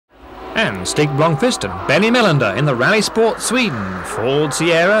And Stig Blomqvist and Benny Melander in the Rally Sport Sweden Ford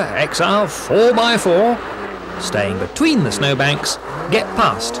Sierra XR 4x4, staying between the snowbanks, get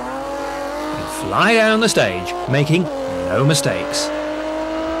past and fly down the stage, making no mistakes.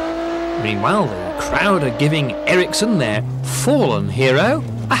 Meanwhile, the crowd are giving Ericsson, their fallen hero,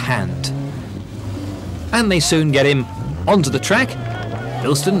 a hand. And they soon get him onto the track.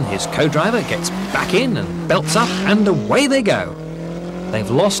 Bilston, his co-driver, gets back in and belts up, and away they go. They've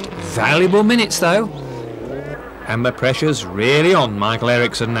lost valuable minutes though, and the pressure's really on Mikael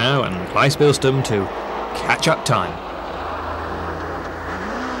Ericsson now and Klaus Bilston to catch up time.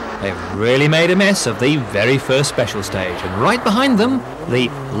 They've really made a mess of the very first special stage, and right behind them, the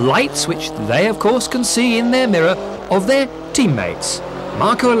lights which they of course can see in their mirror of their teammates,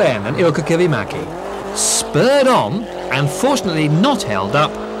 Markku Alen and Ilkka Kivimäki. Spurred on, and fortunately not held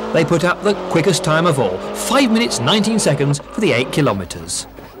up, they put up the quickest time of all, 5 minutes 19 seconds for the 8 kilometres.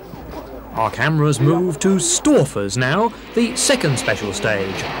 Our cameras move to Storfors now, the second special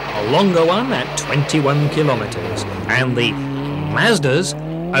stage, a longer one at 21 kilometres, and the Mazdas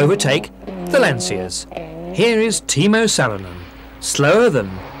overtake the Lancias. Here is Timo Salonen, slower than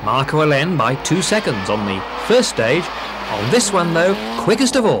Markku Alen by 2 seconds on the first stage. On this one though,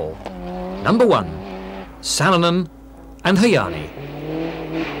 quickest of all, number 1, Salonen and Hayani.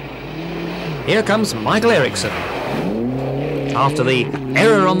 Here comes Mikael Ericsson. After the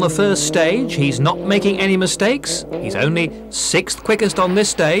error on the first stage, he's not making any mistakes. He's only 6th quickest on this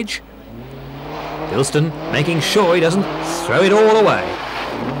stage. Bilston making sure he doesn't throw it all away.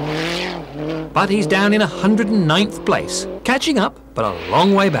 But he's down in 109th place, catching up, but a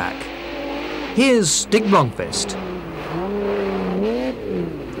long way back. Here's Stig Blomqvist.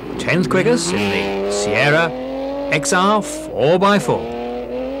 10th quickest in the Sierra XR 4x4.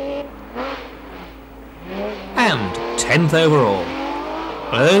 And 10th overall.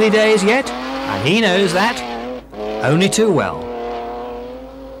 Early days yet, and he knows that only too well.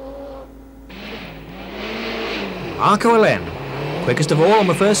 Markku Alen, quickest of all on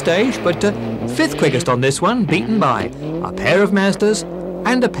the first stage, but 5th quickest on this one, beaten by a pair of Mazdas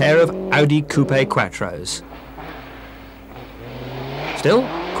and a pair of Audi Coupe Quattros. Still,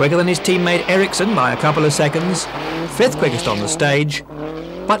 quicker than his teammate Ericsson by a couple of seconds, 5th quickest on the stage,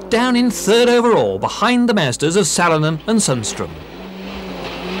 but down in 3rd overall behind the Mazdas of Salonen and Sundström.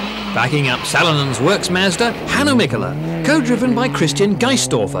 Backing up Salonen's works Mazda, Hannu Mikkola, co-driven by Christian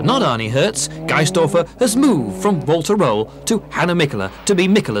Geisdorfer, not Arnie Hertz. Geisdorfer has moved from Walter Roll to Hannu Mikkola to be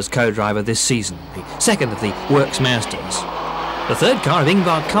Mikkola's co-driver this season, the second of the works Mazdas. The third car of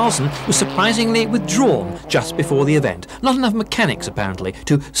Ingvar Carlsen was surprisingly withdrawn just before the event. Not enough mechanics apparently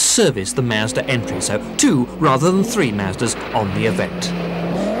to service the Mazda entry, so 2 rather than 3 Mazdas on the event.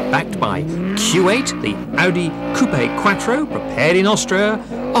 Backed by Q8, the Audi Coupe Quattro, prepared in Austria,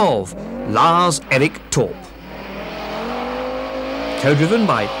 of Lars-Erik Torp. Co-driven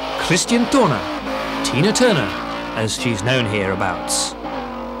by Christian Torner, Tina Turner, as she's known hereabouts.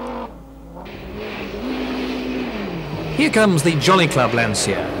 Here comes the Jolly Club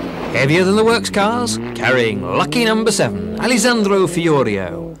Lancia, heavier than the works cars, carrying lucky number 7, Alessandro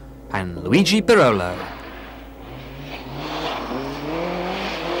Fiorio, and Luigi Pirolo.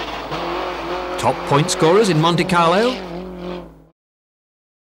 Top point scorers in Monte Carlo,